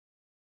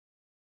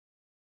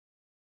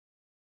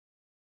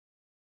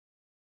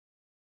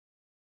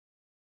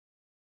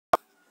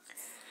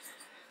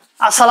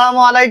আসসালামু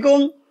আলাইকুম।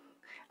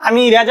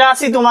 আমি রেজা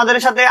আছি তোমাদের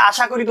সাথে।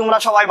 আশা করি তোমরা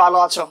সবাই ভালো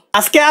আছো।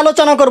 আজকে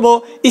আলোচনা করব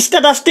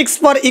স্ট্যাটিস্টিক্স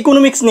ফর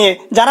ইকোনমিক্স নিয়ে।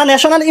 যারা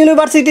ন্যাশনাল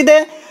ইউনিভার্সিটিতে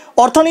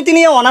অর্থনীতি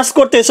নিয়ে অনার্স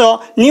করতেছো,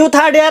 নিউ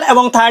থার্ড ইয়ার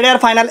এবং থার্ড ইয়ার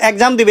ফাইনাল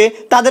এক্সাম দিবে,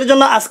 তাদের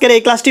জন্য আজকের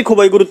এই ক্লাসটি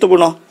খুবই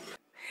গুরুত্বপূর্ণ।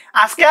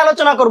 আজকে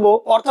আলোচনা করব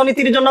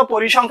অর্থনীতির জন্য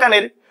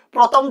পরিসংখ্যানের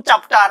প্রথম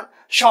চ্যাপ্টার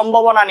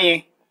সম্ভাবনা নিয়ে।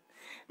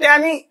 তো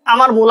আমি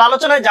আমার মূল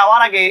আলোচনায়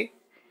যাওয়ার আগে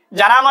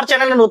যারা আমার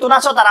চ্যানেলে নতুন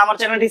আছো তারা আমার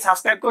চ্যানেলটি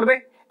সাবস্ক্রাইব করবে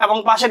এবং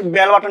পাশের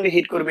বেল বাটনটি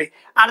হিট করবে।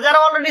 আর যারা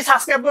অলরেডি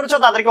সাবস্ক্রাইব করেছো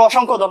তাদেরকে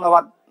অসংখ্য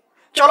ধন্যবাদ।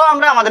 চলো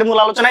আমরা আমাদের মূল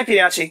আলোচনায়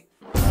ফিরে আসি।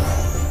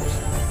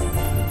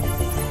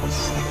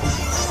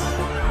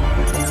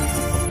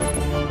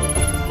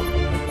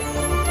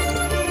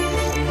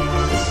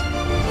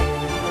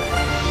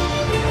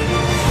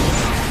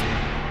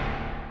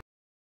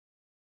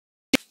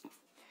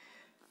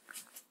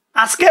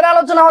 আজকের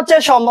আলোচনা হচ্ছে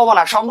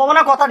সম্ভাবনা।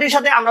 সম্ভাবনা কথাটির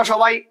সাথে আমরা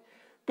সবাই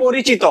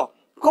পরিচিত,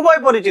 খুবই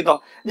পরিচিত,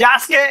 যে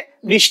আজকে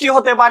বৃষ্টি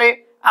হতে পারে,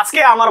 আজকে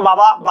আমার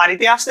বাবা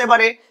বাড়িতে আসতে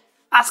পারে,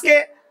 আজকে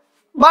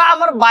বা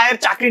আমার ভাইয়ের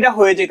চাকরিটা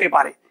হয়ে যেতে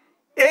পারে।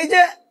 এই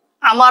যে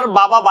আমার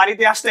বাবা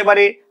বাড়িতে আসতে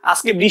পারে,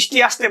 আজকে বৃষ্টি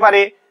আসতে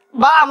পারে,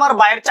 বা আমার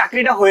ভাইয়ের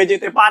চাকরিটা হয়ে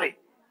যেতে পারে,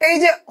 এই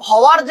যে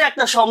হওয়ার যে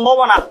একটা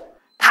সম্ভাবনা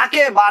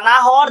থাকে বা না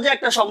হওয়ার যে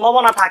একটা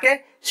সম্ভাবনা থাকে,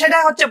 সেটা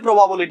হচ্ছে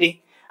প্রবাবিলিটি।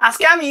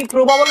 আজকে আমি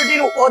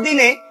প্রবাবিলিটির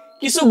অধীনে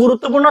কিছু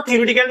গুরুত্বপূর্ণ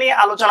থিওরিটিক্যাল নিয়ে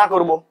আলোচনা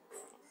করব।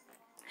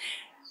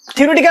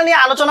 থিওরিটিক্যাল নিয়ে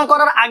আলোচনা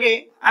করার আগে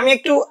আমি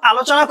একটু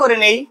আলোচনা করে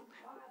নেই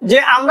যে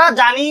আমরা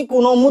জানি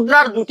কোন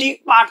মুদ্রার দুটি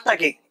পার্ট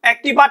থাকে।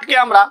 একটি পার্টকে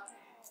আমরা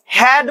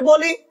হেড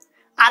বলি,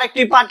 আর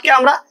একটি পার্টকে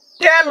আমরা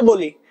টেল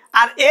বলি।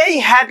 আর এই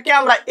হেডকে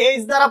আমরা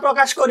এইচ দ্বারা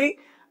প্রকাশ করি,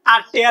 আর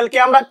টেলকে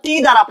আমরা টি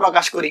দ্বারা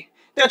প্রকাশ করি।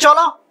 তো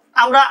চলো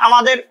আমরা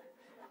আমাদের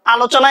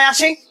আলোচনায়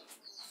আসি।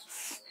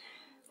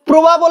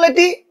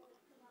 প্রবাবিলিটি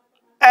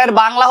এর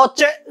বাংলা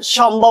হচ্ছে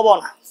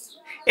সম্ভাবনা।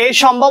 এই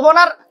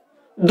সম্ভাবনার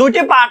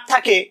দুটি পার্ট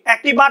থাকে,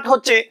 একটি পার্ট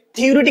হচ্ছে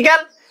থিওরিটিক্যাল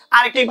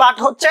আর একটি পার্ট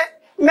হচ্ছে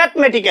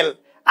ম্যাথমেটিক্যাল।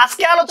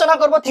 আজকে আলোচনা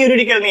করব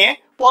থিওরিটিক্যাল নিয়ে,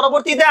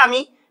 পরবর্তীতে আমি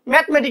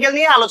ম্যাথমেটিক্যাল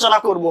নিয়ে আলোচনা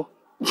করব।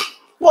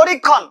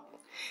 পরীক্ষণ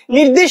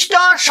নির্দিষ্ট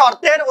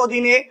শর্তের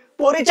অধীনে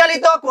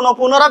পরিচালিত কোনো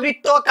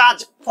পুনরাবৃত্ত কাজ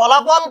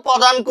ফলাফল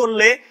প্রদান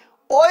করলে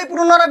ওই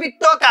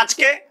পুনরাবৃত্ত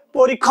কাজকে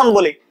পরীক্ষণ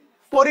বলে।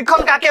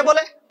 পরীক্ষণ কাকে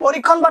বলে?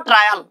 পরীক্ষণ বা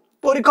ট্রায়াল।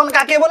 পরীক্ষণ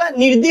কাকে বলে?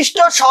 নির্দিষ্ট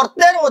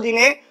শর্তের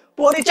অধীনে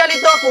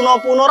পরিচালিত কোনো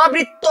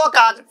পুনরাবৃত্ত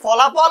কাজ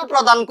ফলাফল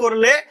প্রদান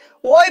করলে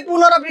ওই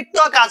পুনরাবৃত্ত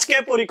কাজকে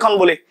পরীক্ষণ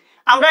বলে।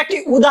 আমরা একটি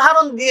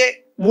উদাহরণ দিয়ে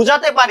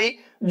বুঝাতে পারি।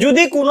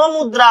 যদি কোনো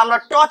মুদ্রা আমরা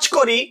টচ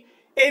করি,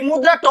 এই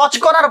মুদ্রা টচ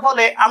করার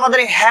ফলে আমাদের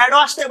হেডও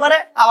আসতে পারে,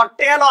 আবার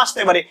টেলও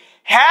আসতে পারে।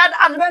 হেড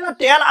আসবে না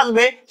টেল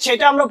আসবে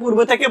সেটা আমরা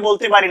পূর্বে থেকে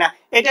বলতে পারি না।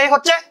 এটাই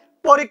হচ্ছে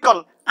পরীক্ষণ।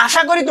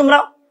 আশা করি তোমরা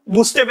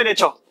বুঝতে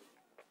পেরেছ।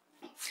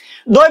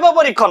 দৈব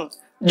পরীক্ষণ,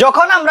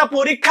 যখন আমরা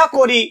পরীক্ষা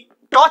করি,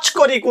 টচ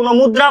করি কোনো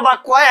মুদ্রা বা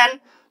কয়েন,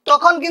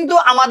 তখন কিন্তু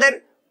আমাদের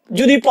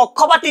যদি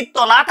পক্ষপাতিত্ব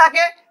না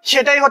থাকে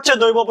সেটাই হচ্ছে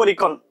দৈব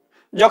পরীক্ষণ।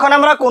 যখন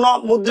আমরা কোনো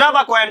মুদ্রা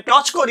বা কয়েন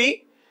টচ করি,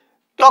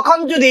 তখন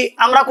যদি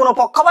আমরা কোনো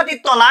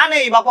পক্ষপাতিত্ব না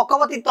নেই বা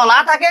পক্ষপাতিত্ব না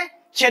থাকে,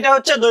 সেটা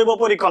হচ্ছে দৈব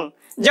পরীক্ষণ।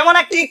 যেমন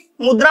একটি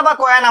মুদ্রা বা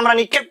কয়েন আমরা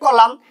নিক্ষেপ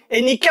করলাম,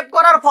 এই নিক্ষেপ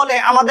করার ফলে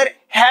আমাদের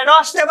হেডও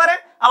আসতে পারে,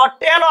 আবার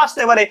টেলও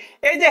আসতে পারে।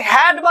 এই যে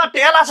হেড বা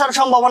টেল আসার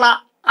সম্ভাবনা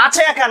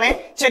আছে এখানে,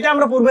 সেটা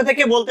আমরা পূর্বে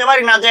থেকে বলতে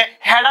পারি না যে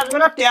হেড আসবে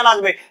না টেল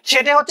আসবে,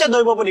 সেটা হচ্ছে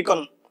দৈব পরীক্ষণ।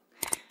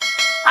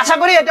 আশা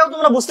করি এটাও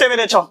তোমরা বুঝতে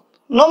পেরেছ।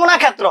 নমুনা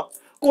ক্ষেত্র,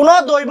 কোন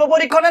দৈব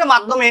পরীক্ষণের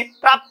মাধ্যমে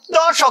প্রাপ্ত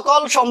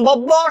সকল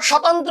সম্ভাব্য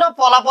স্বতন্ত্র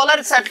ফলাফলের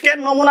সেটকে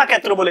নমুনা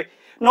ক্ষেত্র বলে।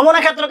 নমুনা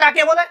ক্ষেত্র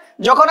কাকে বলে?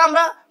 যখন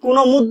আমরা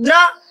কোনো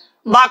মুদ্রা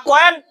বা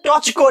কয়েন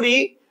টচ করি,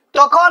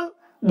 তখন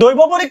দৈব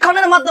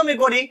পরীক্ষণের মাধ্যমে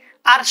করি,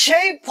 আর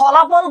সেই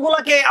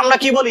ফলাফলগুলোকে আমরা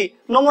কি বলি?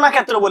 নমুনা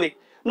ক্ষেত্র বলি।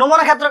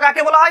 নমুনা ক্ষেত্র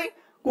কাকে বলা হয়?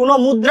 কোনো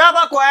মুদ্রা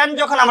বা কয়েন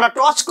যখন আমরা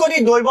টচ করি,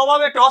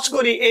 দৈবভাবে টচ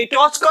করি, এই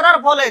টচ করার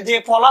ফলে যে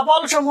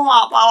ফলাফল সমূহ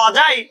পাওয়া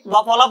যায় বা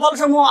ফলাফল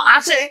সমূহ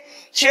আসে,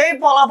 সেই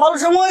ফলাফল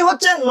সমূহই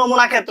হচ্ছে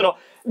নমুনা ক্ষেত্র।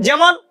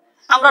 যেমন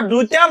আমরা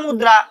দুইটা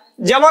মুদ্রা,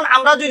 যেমন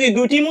আমরা যদি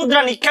দুটি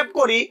মুদ্রা নিক্ষেপ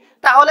করি,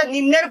 তাহলে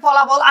নিম্নের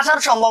ফলাফল আসার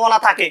সম্ভাবনা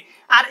থাকে।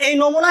 আর এই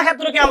নমুনা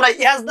ক্ষেত্রকে আমরা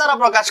এস দ্বারা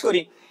প্রকাশ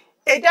করি।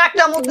 এটা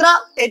একটা মুদ্রা,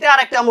 এটা আর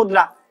একটা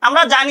মুদ্রা।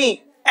 আমরা জানি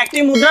একটি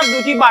মুদ্রার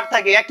দুটি পার্ট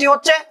থাকে, একটি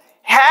হচ্ছে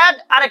হেড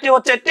আর একটি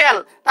হচ্ছে টেল।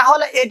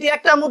 তাহলে এটি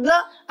একটা মুদ্রা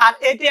আর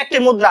এটি একটি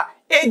মুদ্রা।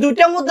 এই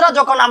দুইটা মুদ্রা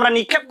যখন আমরা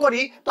নিক্ষেপ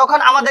করি, তখন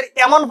আমাদের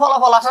এমন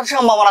ফলাফল আসার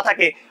সম্ভাবনা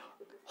থাকে,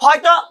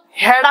 হয়তো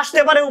হেড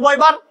আসতে পারে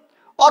উভয়বার,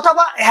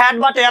 অথবা হেড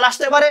বা টেল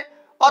আসতে পারে,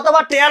 অথবা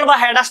টেল বা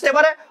হেড আসতে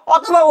পারে,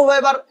 অথবা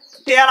উভয়বার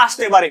টেল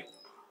আসতে পারে।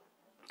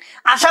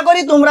 আশা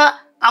করি তোমরা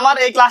আমার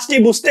এই ক্লাসটি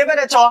বুঝতে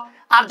পেরেছ।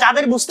 আর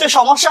যাদের বুঝতে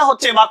সমস্যা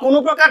হচ্ছে বা কোনো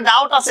প্রকার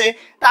ডাউট আছে,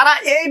 তারা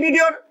এই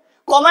ভিডিওর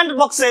কমেন্ট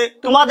বক্সে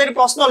তোমাদের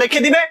প্রশ্ন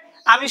লিখে দিবে,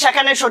 আমি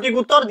সেখানে সঠিক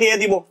উত্তর দিয়ে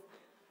দিব।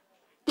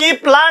 Keep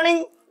learning,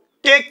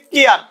 take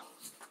care.